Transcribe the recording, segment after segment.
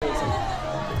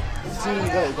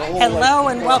Hello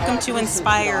and welcome to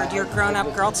Inspired, your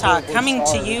grown-up girl talk, coming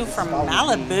to you from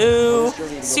Malibu.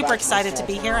 Super excited to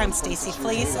be here. I'm Stacey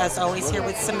Fleece, as always here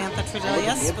with Samantha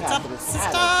Tredelius. What's up,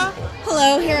 sister?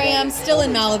 Hello, here I am, still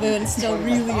in Malibu and still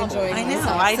really enjoying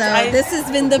myself. This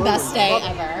has been the best day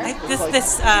ever.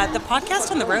 The podcast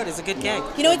on the road is a good gig.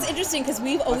 You know, it's interesting because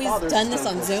we've always done this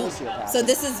on Zoom. So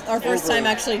this is our first time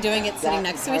actually doing it sitting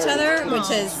next to each other,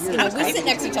 which is, you know, we sit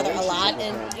next to each other a lot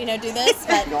and, you know, do this,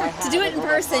 but to do it in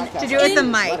person. To do it with the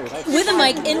mic. With a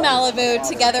mic in Malibu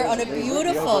together on a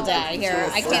beautiful day here.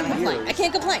 I can't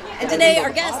complain. And today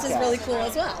our guest is really cool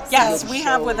as well. Yes, we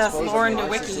have with us Lauren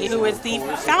Nowicki, who is the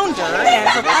founder and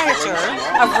proprietor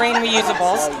of Rain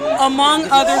Reusables, among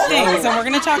other things. And we're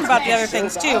going to talk about the other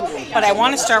things too. But I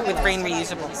want to start with Rain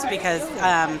Reusables because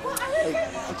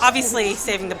obviously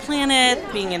saving the planet,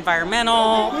 being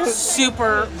environmental,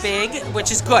 super big,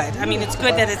 which is good. I mean, it's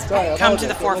good that it's come to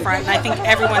the forefront, and I think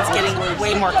everyone's getting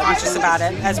way more conscious about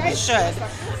it, as we should.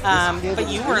 But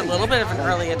you were a little bit of an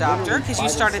early adopter because you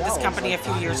started this company a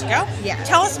few years ago. Yeah.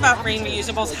 Tell us about Rain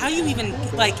Reusables, how you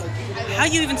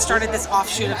even started this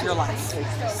offshoot of your life.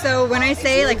 So when I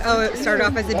say it started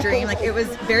off as a dream, it was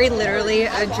very literally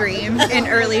a dream in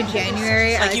early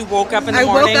January. You woke up in the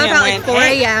morning and I went, woke up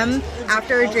at 4 a.m.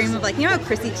 after a dream of you know how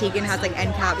Chrissy Teigen has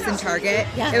end caps in Target?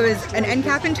 Yeah. It was an end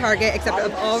cap in Target except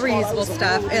of all reusable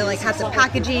stuff. It had the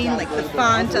packaging, the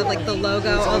font of the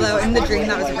logo, although in the dream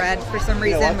that was red for some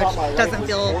reason, which doesn't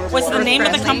feel Was the name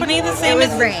of the company the same? It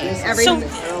was Rain.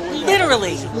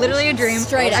 Literally a dream.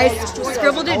 Straight up. I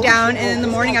scribbled it down, and in the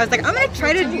morning I was like, I'm going to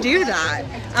try to do that.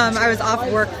 I was off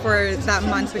work for that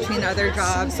month between other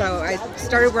jobs, so I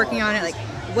started working on it,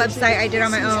 website I did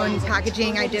on my own,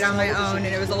 packaging I did on my own,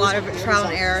 and it was a lot of trial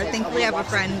and error. Thankfully, I have a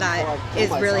friend that is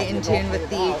really in tune with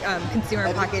the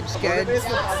consumer packaged goods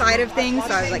side of things,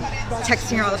 so I was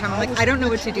texting her all the time. I'm like, I don't know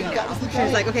what to do now. She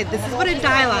was like, okay, this is what a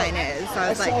die line is. So I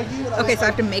was like, okay, so I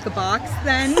have to make a box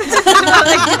then? And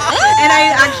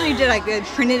I actually did, I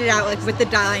printed it out with the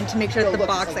die line to make sure that the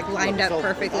box lined up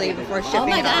perfectly before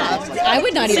shipping it off. I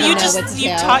would not even know what to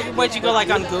do. Would you go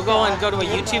on Google and go to a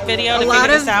YouTube video to figure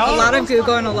this out? A lot of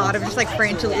Google and a lot of just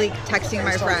frantically texting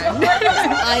my friend.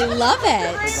 I love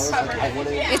it.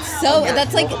 It's so,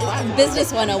 that's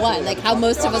business 101, how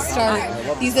most of us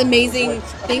start these amazing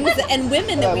things, and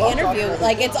women that we interview,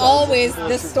 it's always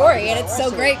this story, and it's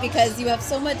so great because you have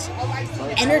so much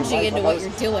energy into what you're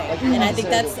doing, and I think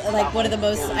that's one of the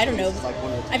most, I don't know,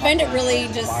 I find it really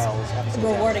just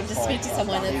rewarding to speak to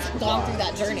someone that's gone through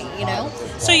that journey, you know?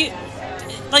 So you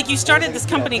started this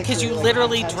company because you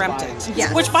literally dreamt it.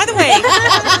 Yes. Which, by the way,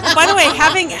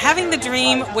 having the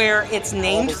dream where it's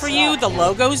named for you, the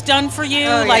logo's done for you,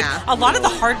 a lot of the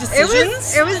hard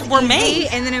decisions were made.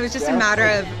 And then it was just a matter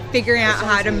of figuring out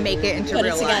how to make it into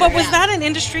real life. But was that an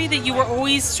industry that you were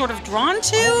always sort of drawn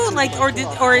to?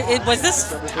 Was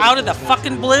this out of the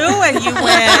fucking blue and you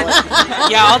went,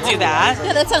 yeah, I'll do that?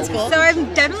 Yeah, that sounds cool. So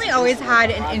I've definitely always had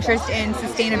an interest in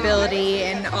sustainability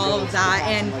and all of that,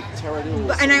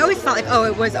 and I always felt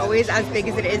it was always as big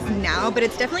as it is now, but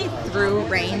it's definitely through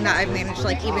Rain that I've managed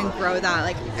to even grow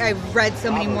that. I've read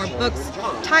so many more books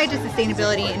tied to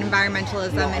sustainability and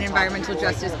environmentalism and environmental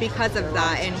justice because of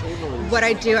that. And what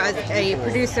I do as a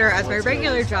producer, as my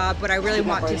regular job, what I really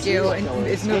want to do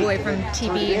is move away from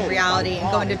TV and reality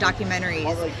and go into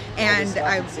documentaries. And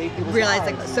I've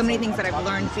realized so many things that I've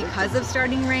learned because of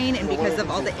starting Rain and because of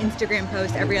all the Instagram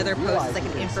posts. Every other post is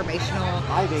an informational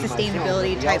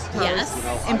sustainability type post. Yes.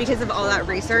 And because of all that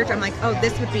research, I'm like, oh,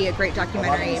 this would be a great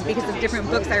documentary. And because of different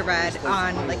books I read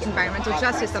on environmental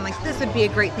justice, I'm like, this would be a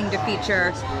great thing to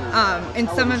feature. And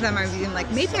some of them I was even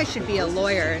maybe I should be a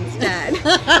lawyer instead.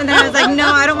 And then I was like, no,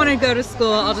 I don't want to go to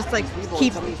school. I'll just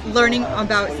keep learning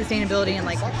about sustainability and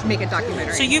make a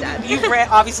documentary. So you've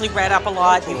obviously read up a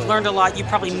lot. You've learned a lot. You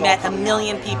probably met a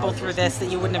million people through this that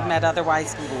you wouldn't have met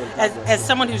otherwise. As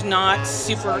someone who's not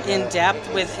super in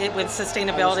depth with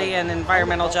sustainability and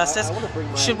environmental justice,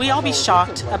 should we all be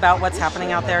shocked about what's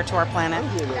happening out there to our planet?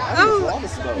 Oh,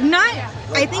 not.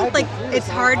 I think it's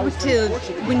hard to,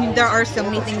 when there are so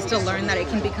many things to learn, that it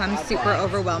can become super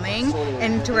overwhelming,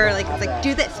 and to where it's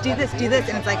do this,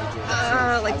 and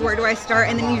it's where do I start?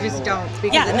 And then you just don't.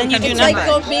 Yeah, and then you do nothing.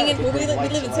 It's we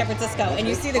live in San Francisco, and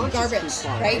you see the garbage,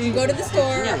 right? You go to the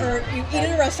store or you eat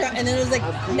at a restaurant, and then there's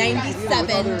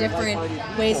 97 different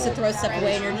ways to throw stuff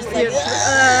away, and you're just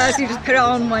so you just put it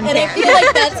all in one can. And I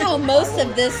feel that's how most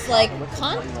of this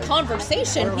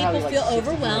conversation, people feel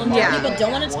overwhelmed. Yeah. People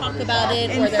don't want to talk about it.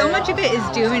 And so much of it is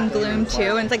doom and gloom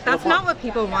too, and it's that's not what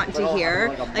people want to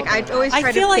hear. I always try to frame it.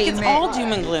 I feel it's all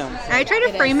doom and gloom. I try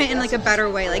to frame it in like a better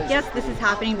way. Like, yes, this is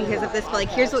happening because of this, but like,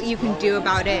 here's what you can do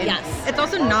about it. And Yes. it's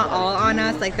also not all on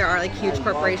us. Like, there are like huge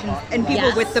corporations and people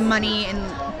Yes. with the money and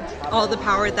all the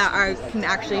power that can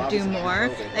actually do more.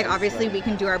 Like, obviously we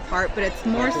can do our part, but it's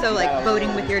more so like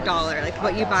voting with your dollar. Like,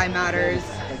 what you buy matters,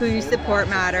 who you support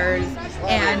matters,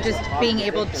 and just being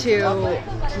able to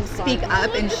speak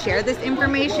up and share this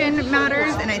information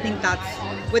matters. And I think that's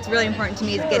what's really important to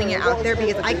me, is getting it out there,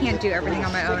 because I can't do everything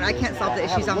on my own. I can't solve the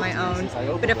issues on my own.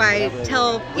 But if I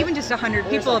tell even just 100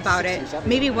 people about it,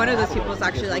 maybe one of those people is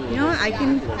actually like, you know what, I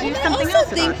can do something I else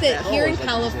also think about that this. here in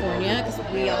California,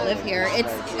 because we all live here,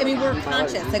 we're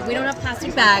conscious. Like, we don't have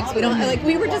plastic bags. We don't, like,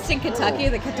 we were just in Kentucky,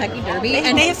 the Kentucky Derby,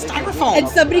 and they have styrofoam. And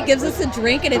somebody gives us a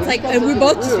drink, and it's like, and we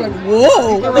both just went,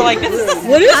 whoa. We were like, this is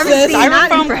What is haven't this? seen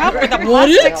that in styrofoam cup with a What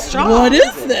plastic is, straw. what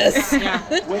is this? Yeah.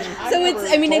 So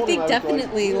it's, I mean, I think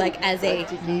definitely, like, as a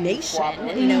nation,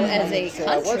 you know, as a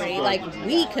country, like,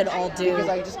 we could all do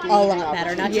a lot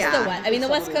better, not just the West. I mean, the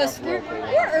West Coast, we're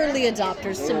early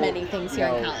adopters to many things here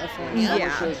in California.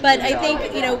 Yeah. But I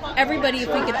think, you know, everybody,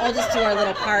 if we could all just do our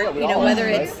little part, you know, whether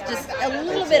it's just a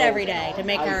little bit every day to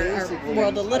make our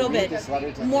world a little bit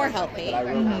more healthy.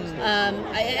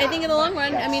 I think in the long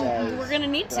run, I mean, we're going to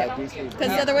need to,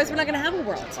 because otherwise we're not going to have a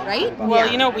world, right?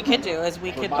 Well, you know what we could do is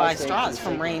we could buy straws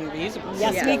from Rain Reusables.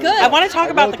 Yes, we could. I want to talk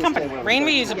about the company, Rain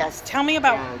Reusables. Tell me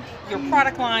about your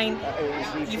product line.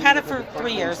 You've had it for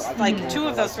 3 years. Like, 2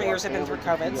 of those 3 years have been through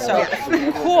COVID. So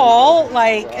cool.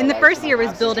 Like, And the first year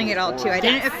was building it all too. I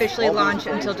didn't officially launch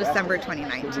until December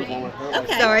 2019.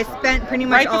 Okay. So I spent pretty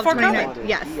much Right all before 2019. COVID.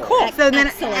 Yes. Cool. So then,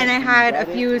 Excellent. and I had a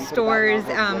few stores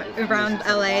around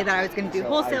LA that I was going to do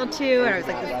wholesale to, and I was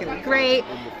like, this is going to be great.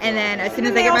 And then as soon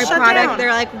as I They get all my shut product, down.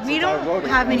 they're like, we don't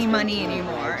have any money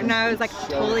anymore. And I was like,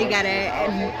 totally get it.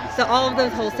 And so all of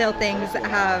those wholesale things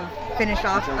have finished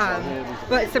off.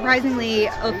 But surprisingly,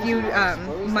 a few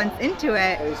months into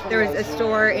it, there was a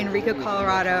store in Rico,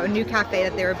 Colorado, a new cafe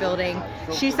that they were building.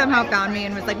 She somehow found me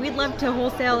and was like, we'd love to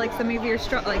wholesale like some of your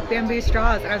like bamboo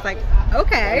straws. And I was like,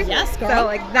 okay. Yes, girl. So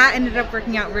like that ended up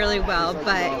working out really well,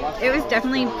 but it was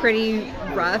definitely pretty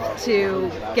rough to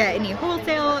get any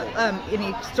wholesale,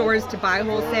 any stores to buy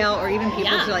wholesale, or even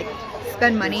people to like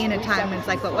spend money in a time when it's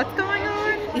like, but what's going on?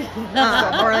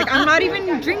 Or like, I'm not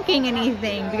even drinking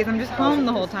anything because I'm just home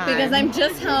the whole time. Because I'm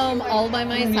just home all by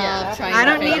myself trying I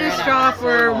to don't need figure a it straw out.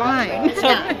 for wine. so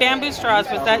bamboo straws,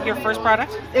 was that your first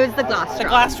product? It was the glass straw. The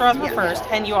glass straws were Yeah. first,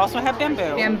 and you also have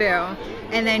bamboo. Bamboo.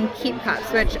 And then keep cups,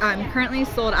 which I'm currently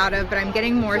sold out of, but I'm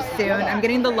getting more soon. I'm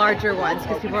getting the larger ones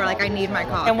because people are like, I need my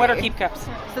coffee. And what are keep cups?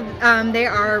 So they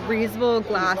are reusable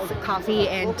glass coffee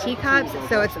and tea cups.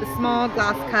 So it's a small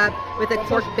glass cup with a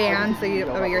cork band, so your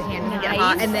hand doesn't get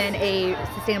hot, Nice. and then a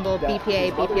sustainable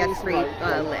BPA/BPS-free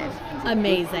lid.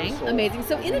 Amazing.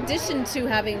 So in addition to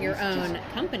having your own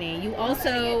company, you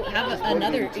also have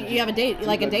you have a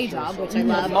day job, which I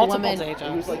love. Multiple a woman. day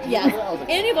jobs. Yes.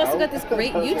 And you've also got this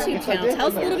great YouTube channel. Tell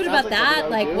us a little bit about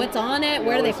that. Like, what's on it?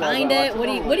 Where do they find it? What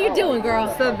are you doing,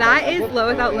 girl? So that is Low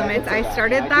Without Limits. I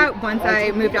started that once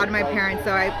I moved out of my parents.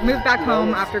 So I moved back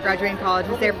home after graduating college,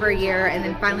 was there for a year, and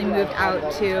then finally moved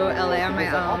out to LA on my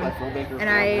own.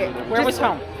 And Where was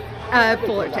home?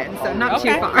 Fullerton, so not too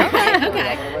Okay. far.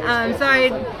 Okay. So I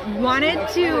wanted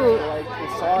to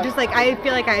just like, I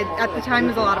feel like at the time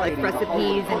was a lot of like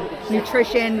recipes and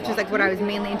nutrition, which is like what I was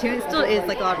mainly into. It still is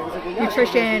like a lot of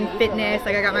nutrition, fitness.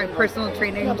 Like I got my personal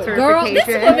training certification. Girl, this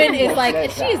woman is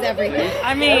like, she is everything.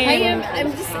 I mean,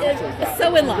 I'm just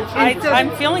so in love.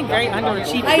 I'm feeling very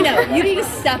underachieving. I know. You need to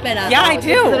step it up. Yeah, I It's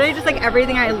do. literally just like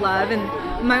everything I love, and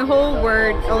my whole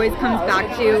word always comes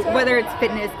back to, whether it's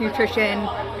fitness, nutrition,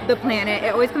 the planet,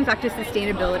 it always comes back to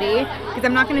sustainability. Because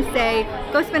I'm not going to say,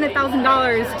 go spend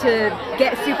 $1,000 to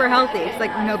get super healthy. It's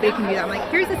like, nobody can do that. I'm like,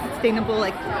 here's a sustainable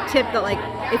like tip that like,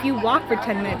 if you walk for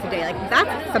 10 minutes a day, like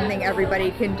that's something everybody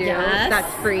can do. Yes.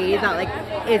 That's free, that like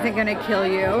isn't going to kill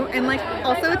you. And like,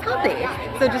 also it's healthy.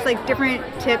 So just like different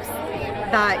tips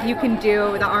that you can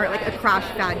do that aren't like a crash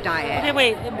fad diet. Okay,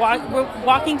 wait.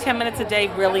 Walking 10 minutes a day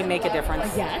really make a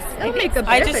difference? Yes. It'll make a bit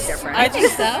I of a just- difference. I think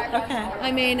so. Okay. I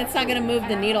mean, it's not going to move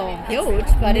the needle huge,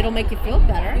 but it'll make you feel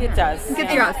better. It does.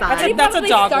 Gets you outside. That's a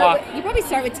dog walk. You probably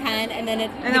start with 10, and then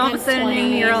it And all of a becomes sudden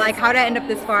 20, you're and like, it's- how did I end up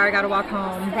this far? I gotta walk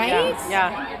home. right?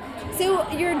 Yeah. So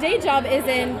your day job is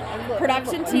in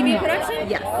production, TV production?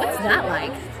 Yes. What's that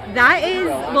like? That is,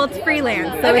 well, it's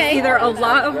freelance. So Okay. it's either a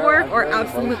lot of work or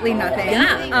absolutely nothing.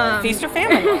 Yeah. Feast or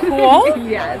famine. Cool.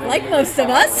 Yes. Like most of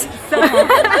us.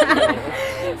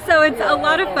 So it's a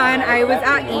lot of fun. I was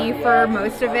at E for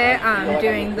most of it,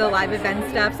 doing the live event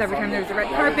stuff. So every time there was a red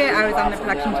carpet, I was on the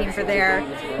production team for there.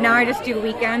 Now I just do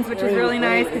weekends, which is really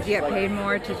nice because you get paid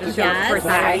more to just show up for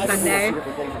Saturday, Sunday.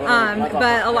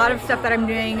 But a lot of stuff that I'm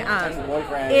doing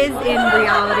is in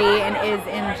reality and is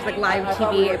in just like live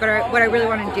TV. But what I really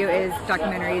want to do is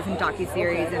documentaries and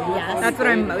docuseries, and that's what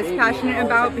I'm most passionate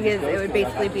about, because it would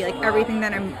basically be like everything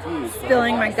that I'm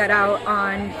spilling my gut out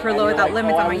on for Low Without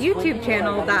Limits on my YouTube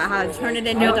channel that has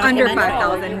under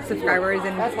 5,000 subscribers,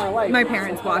 and my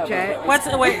parents watch it.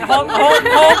 Hold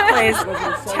please.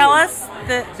 Tell us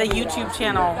the YouTube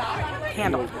channel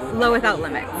handle. Low Without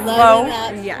Limits.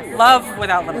 Yes. Love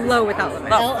Without Limits. Low Without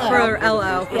Limits. For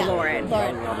LO for Lauren.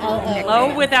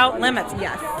 Low Without Limits.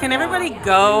 Yes. Can everybody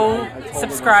go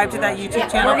subscribe to that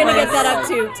YouTube channel? We're gonna get that up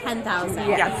to 10,000.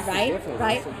 Yes.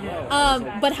 Right.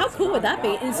 But how cool would that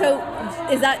be? And so,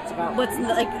 is that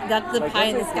that's the pie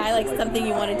in the sky, like something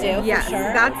you want to do? Yes. For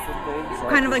sure? That's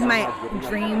kind of like my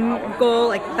dream goal.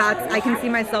 Like I can see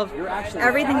myself,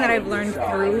 everything that I've learned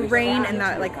through RAIN and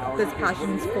that like those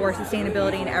passions for sustainability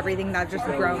and everything that's just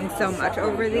grown so much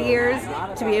over the years,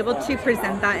 to be able to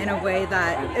present that in a way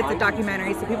that it's a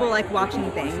documentary, so people like watching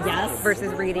things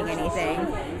versus reading anything,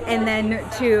 and then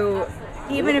to,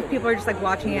 even if people are just like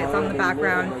watching it, it's on the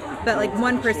background, but like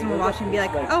one person will watch and be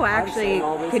like, oh, I actually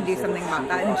could do something about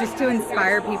that, and just to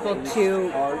inspire people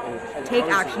to take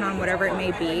action on whatever it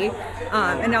may be,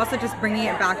 and also just bringing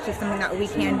it back to something that we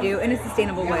can do in a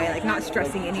sustainable way, like not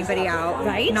stressing anybody out,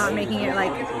 not making it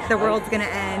like the world's gonna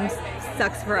end,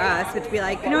 sucks for us, but to be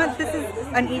like, you know what, this is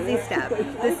an easy step.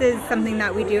 This is something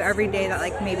that we do every day that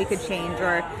like maybe could change,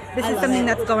 or this is something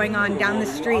that's going on down the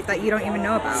street that you don't even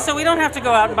know about. So we don't have to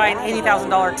go out and buy an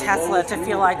 $80,000 Tesla to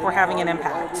feel like we're having an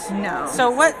impact. No. So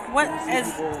what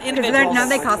as individuals? Now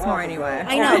they cost more anyway.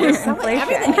 I know. There's inflation.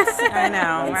 I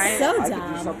know, right? It's so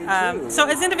dumb. So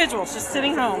as individuals, just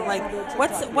sitting home, like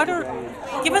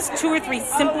give us 2 or 3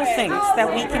 simple things that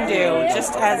we can do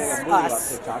just as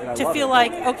us to feel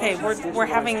like, okay, we're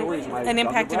having an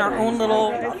impact in our own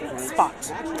little spot.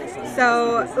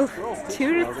 So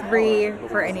 2 to 3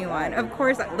 for anyone. Of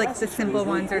course, like the simple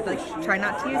ones are like try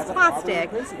not to use plastic,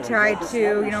 try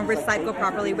to recycle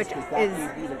properly, which is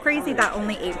crazy that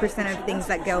only 8% of things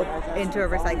that go into a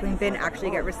recycling bin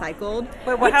actually get recycled.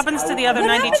 But what happens to the other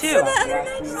 92?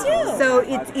 So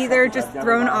it's either just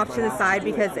thrown off to the side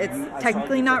because it's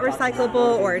technically not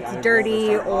recyclable, or it's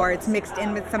dirty, or it's mixed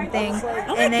in with something.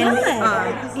 And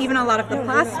then even a lot of the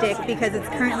plastic, because it's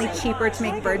currently cheaper to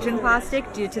make virgin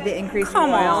plastic due to the increase in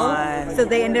oil. So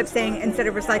they end up saying, instead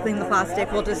of recycling the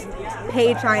plastic, we'll just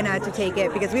pay China to take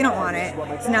it because we don't want it.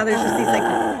 So now there's just these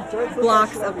like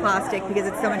blocks of plastic because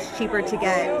it's so much cheaper to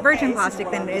get virgin plastic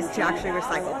than it is to actually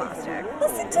recycle plastic.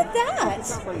 Listen to that.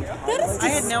 That is disgusting. I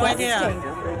had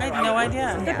no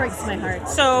idea. That breaks my heart.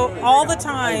 So all the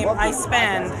time I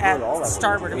spend at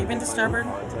Starboard. Have you been to Starboard?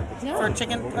 No. For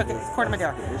chicken? Okay, Corte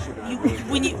Madera.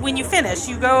 When you finish,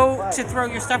 you go to throw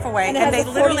your stuff away, and they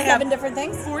literally have 47 different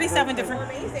things. 47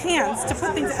 different cans to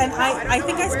put things. And I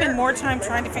think I spend more time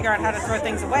trying to figure out how to throw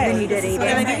things away than you did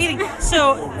eating. than I do eating.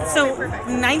 So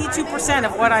 92%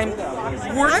 of what I'm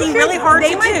working really hard to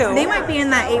do. They might be in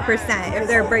that 8% if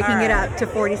they're breaking it up to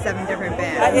 47 different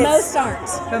bins. Most aren't.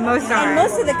 But most aren't. And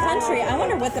most of the country, I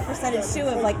wonder what the percentage too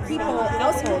of like people,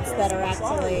 households that are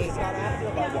actually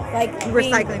like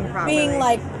recycling properly. Being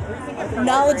like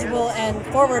knowledgeable and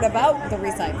forward about the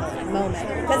recycling moment.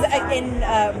 Because in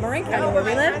Marin County where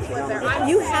we live,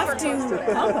 you have to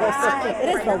compost.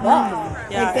 It is the law.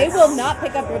 Like they will not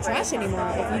pick up your trash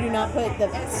anymore if you do not put the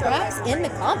scraps in the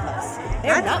compost.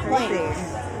 They're not playing.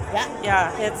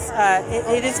 Yeah,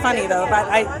 it is funny though.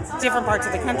 But different parts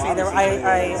of the country.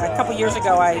 A couple years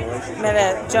ago, I met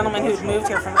a gentleman who'd moved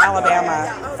here from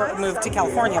Alabama, moved to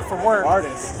California for work,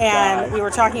 and we were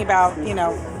talking about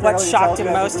what shocked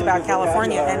him most about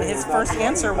California, and his first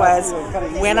answer was,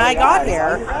 when I got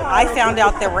here, I found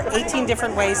out there were 18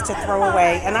 different ways to throw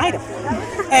away an item.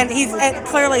 And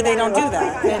clearly they don't do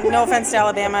that. And no offense to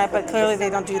Alabama, but clearly they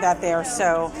don't do that there.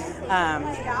 So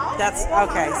that's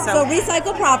okay. So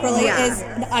recycle properly is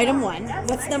item 1.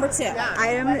 What's number 2?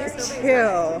 Item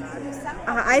 2.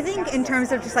 I think in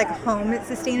terms of just like home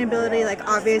sustainability, like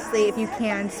obviously if you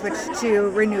can switch to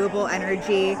renewable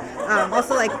energy.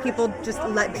 Also like people just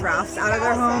let drafts out of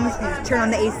their homes. You turn on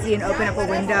the AC and open up a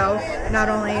window. Not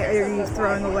only are you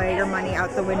throwing away your money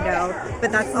out the window,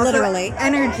 but that's also literally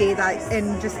energy that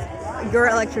in just your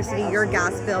electricity, your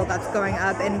gas bill that's going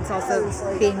up, and it's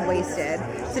also being wasted.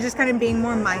 So just kind of being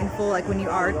more mindful, like when you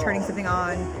are turning something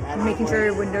on, making sure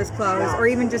your window's closed, or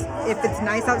even just if it's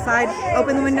nice outside,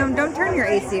 open the window and don't turn your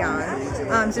AC on.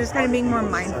 So just kind of being more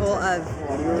mindful of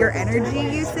your energy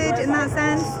usage in that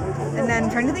sense. And then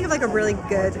trying to think of like a really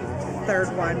good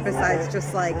third one besides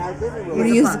just like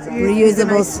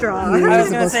reusable straw. I was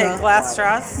going to say glass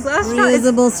straws.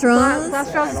 Reusable straws? Glass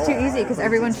straws is too easy because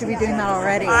everyone should be doing that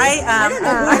already.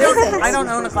 I don't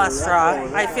own a glass straw.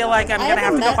 I feel like I'm going to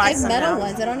have to go buy some I have metal now.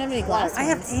 ones. I don't have any glass I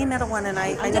have ones. a metal one, and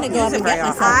I don't go use up it and very get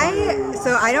often.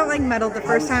 myself. I don't like metal. The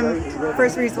first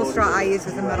reusable straw I used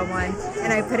was a metal one,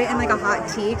 and I put it in like a hot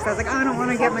tea because I was like, oh, I don't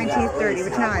want to get my teeth dirty,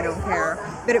 which now I don't care.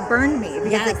 But it burned me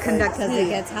because it conducts heat. Because it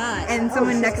gets hot. And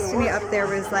someone next to me up there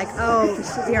was like, oh,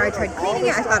 I tried cleaning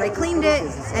it. I thought I cleaned it,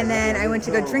 and then I went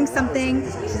to go drink something.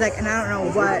 She's like, and I don't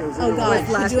know what was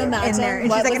left in there.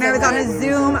 And she's like, and I was on a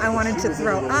Zoom. I wanted to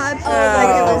throw up. So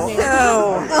I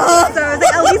was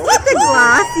like, at least with the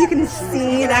glass, you can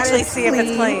see that actually it's see if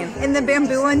it's clean. And the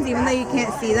bamboo ones, even though you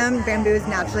can't see them, bamboo is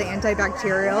naturally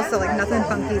antibacterial, so like nothing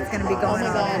funky is going to be going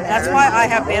on in there. That's why I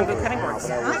have bamboo cutting boards.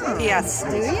 Oh. Yes.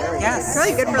 Do you? Yes. It's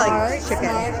really good for like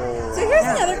chicken. So here's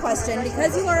another question,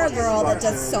 because you are a girl that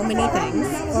does so many things,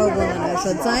 or a woman I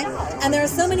should say, and there are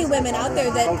so many women out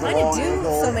there that kind of do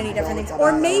so many different things,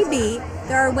 or maybe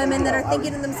there are women that are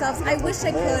thinking to themselves, I wish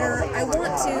I could, or I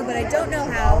want to, but I don't know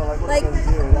how. Like,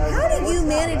 how do you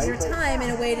manage your time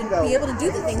in a way to be able to do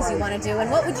the things you want to do,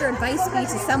 and what would your advice be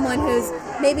to someone who's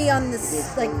maybe on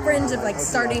this like fringe of like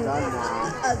starting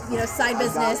a side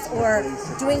business or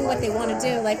doing what they want to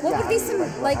do? Like, what would be some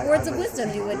like words of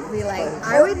wisdom you would relay?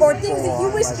 Or things that you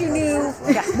wished you knew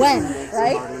when,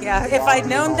 right? Yeah, if I'd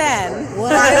known then.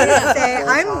 What? I would say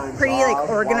I'm pretty like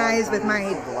organized with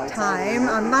my time.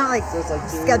 I'm not like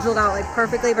scheduled out like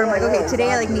perfectly, but I'm like, okay,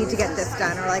 today I like need to get this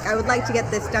done, or like I would like to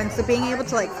get this done. So being able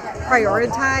to like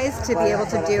prioritize to be able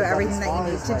to do everything that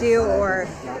you need to do, or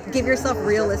give yourself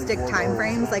realistic time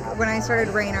frames. Like when I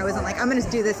started Rain, I wasn't like, I'm going to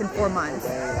do this in 4 months.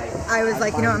 I was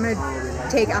like, I'm going to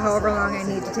take however long I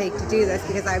need to take to do this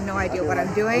because I have no idea what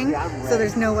I'm doing. So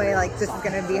there's no way like this is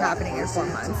going to be happening in 4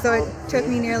 months. So it took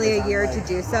me nearly a year to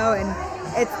do so, and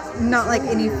it's not like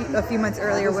a few months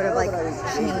earlier would have like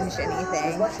changed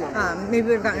anything. Maybe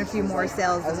we would have gotten a few more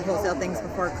sales and wholesale things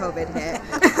before COVID hit.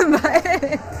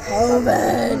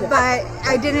 But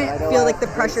I didn't feel like the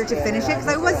pressure to finish it because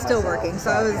I was still working.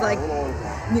 So I was like,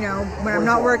 when I'm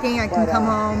not working, I can come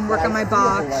home, work on my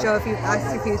box,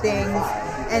 ask a few things.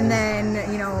 And then,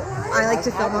 I like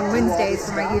to film on Wednesdays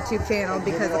for my YouTube channel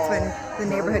because that's when the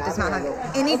neighborhood does not have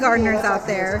any gardeners out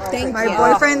there. My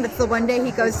boyfriend, that's the one day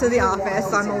he goes to the office,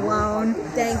 so I'm alone.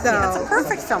 That's a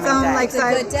perfect filming day. It's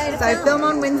a good day to so I film. film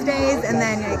on Wednesdays, and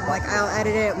then like I'll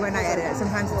edit it when I edit it.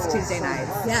 Sometimes it's Tuesday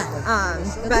nights. Yeah.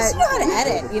 But At least you know how to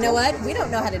edit. You know what? We don't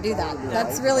know how to do that.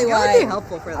 That's really it would why. be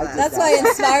helpful for that. That's why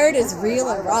Inspired is real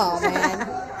and raw,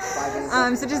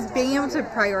 man. So just being able to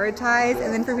prioritize,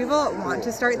 and then for people that want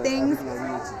to start things,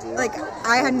 like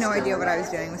I had no idea what I was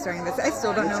doing with starting this. I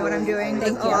still don't know what I'm doing with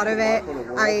a lot of it.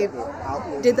 I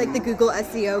did like the Google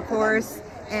SEO course,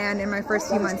 and in my first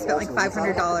few months spent like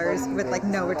 $500 with like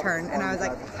no return, and I was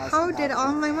like, how did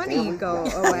all my money go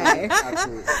away?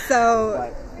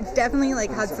 So definitely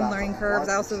like had some learning curves.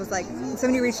 I also was like,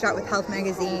 somebody reached out with Health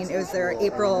Magazine. It was their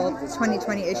April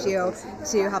 2020 issue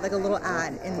to have like a little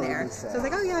ad in there. So I was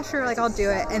like, oh yeah, sure, like I'll do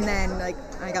it. And then like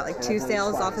I got like 2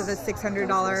 sales off of a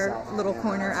 $600 little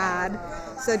corner ad.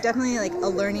 So definitely like a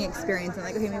learning experience. I'm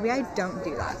like, okay, maybe I don't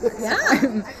do that next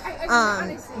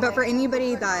time. But for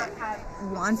anybody that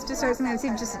wants to start something, I would say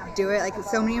just do it. Like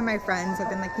so many of my friends have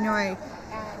been like, I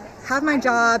have my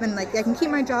job and like I can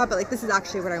keep my job, but like this is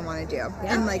actually what I want to do.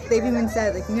 Yeah. And like they've even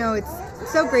said like,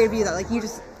 it's so great of you that like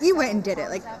you went and did it.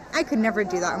 Like I could never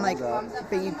do that. I'm like,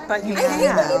 but you I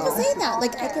hate when people say that.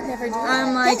 Like I could never do that.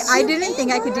 I'm like, Yes, I you didn't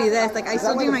think I could do this. Like I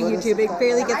still do my YouTube. It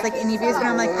barely gets like any views, but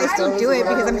I'm like, I still do it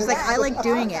because I'm just like, I like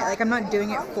doing it. Like I'm not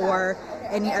doing it for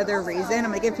any other reason.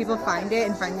 I'm like, if people find it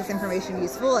and find this information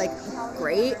useful, like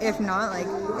great. If not, like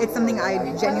it's something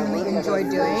I genuinely enjoy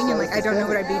doing, and like I don't know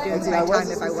what I'd be doing with my time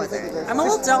if I wasn't. I'm a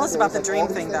little jealous about the dream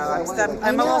thing, though.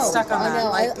 I'm a little stuck on that. I know.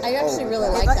 Like, I actually really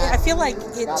like I that. feel like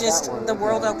the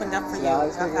world opened up for you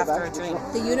after a dream.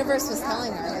 The universe was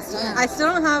telling me this. Yeah. I still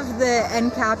don't have the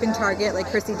end cap in Target like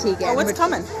Chrissy Teigen. Oh, what's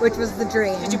coming? Which was the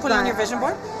dream. Did you put it on your vision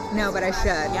board? No, but I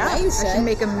should. Yeah, you I should. should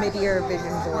make a mid-year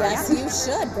vision board. Yes, you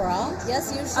should, girl.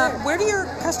 Yes, you should. Where do your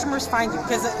customers find you?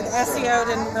 Because SEO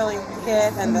didn't really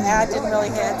hit and the ad didn't really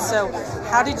hit. So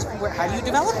how do you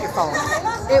develop your following?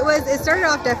 It started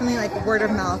off definitely like word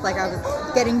of mouth. Like I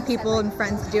was getting people and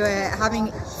friends to do it,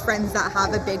 having friends that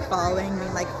have a big following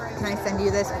being like, can I send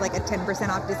you this with like a 10%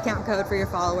 off discount code for your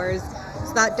followers?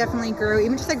 So that definitely grew.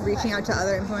 Even just like reaching out to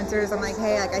other influencers. I'm like,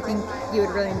 hey, like I think you would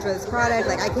really enjoy this product.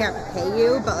 Like I can't pay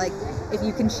you, but like if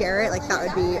you can share it, like that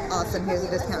would be awesome. Here's a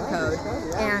discount code.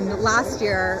 And last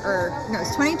year, it was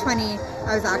 2020,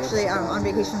 I was actually on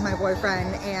vacation with my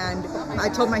boyfriend, and I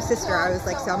told my sister, I was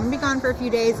like, so I'm gonna be gone for a few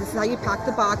days. This is how you pack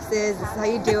the boxes. This is how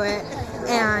you do it.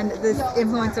 And this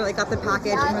influencer like got the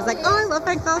package and was like, oh, I love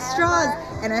my glass straws.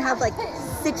 And I had like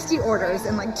 60 orders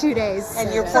in like 2 days.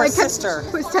 And your poor sister.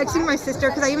 I was texting my sister,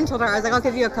 because I even told her, I was like, I'll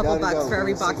give you a couple bucks for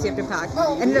every box you have to pack.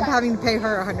 Ended up having to pay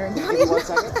her $120.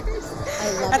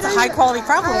 That's a high quality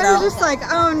problem, I though. was just like,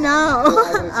 oh no.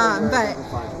 But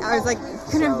I was like,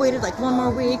 couldn't have waited like one more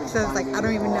week. So I was like, I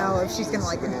don't even know if she's gonna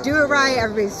like do it right.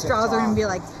 Everybody's straws are gonna be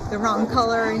like the wrong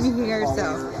color in here.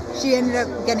 So she ended up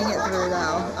getting it through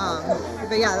though.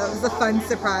 But yeah, that was a fun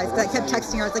surprise. I kept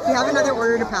texting her. I was like, you have another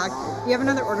order to pack. You have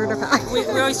another order to pack. We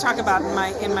always talk about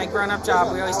in my grown-up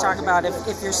job, we always talk about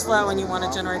if you're slow and you want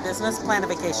to generate business, plan a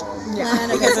vacation. Yeah.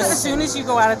 Because as soon as you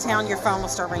go out of town, your phone will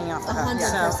start ringing off the hook.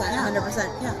 100%. So,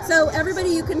 100%. Yeah. So everybody,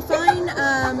 you can find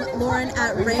Lauren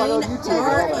at Rain,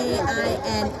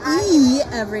 RAINE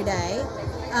every day.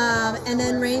 And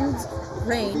then Rain,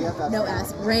 no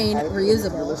S,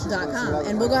 rainreusable.com.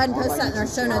 And we'll go ahead and post that in our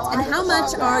show notes. And how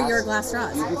much are your glass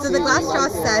straws? So the glass straw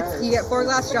sets, you get 4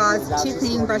 glass straws, 2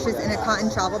 cleaning brushes, and a cotton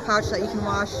travel pouch that you can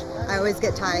wash. I always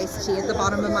get Thai iced tea at the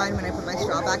bottom of mine when I put my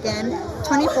straw back in.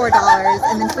 $24,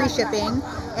 and then free shipping.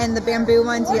 And the bamboo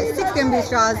ones, you get 6 bamboo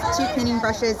straws, 2 cleaning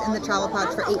brushes, and the travel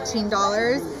pouch for $18.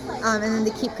 And then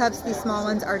the keep cups, these small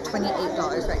ones, are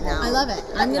 $28 right now. I love it.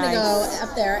 I'm going to go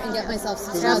up there and get myself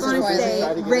some straws I before want to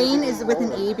I leave. say, Rain is with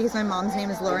an E because my mom's name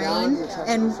is Lorraine.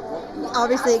 And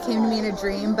obviously it came to me in a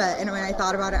dream, but when I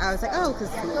thought about it, I was like, oh,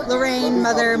 because Lorraine,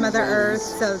 Mother Earth.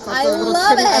 So it's I also a little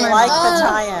love tribute to it. my I like mom. the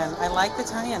tie-in. I like the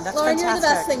tie-in. That's Lauren, fantastic. you're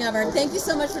the best thing ever. Thank you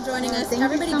so much for joining us. Thank you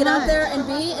Everybody so get out much. there and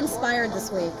be inspired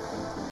this week.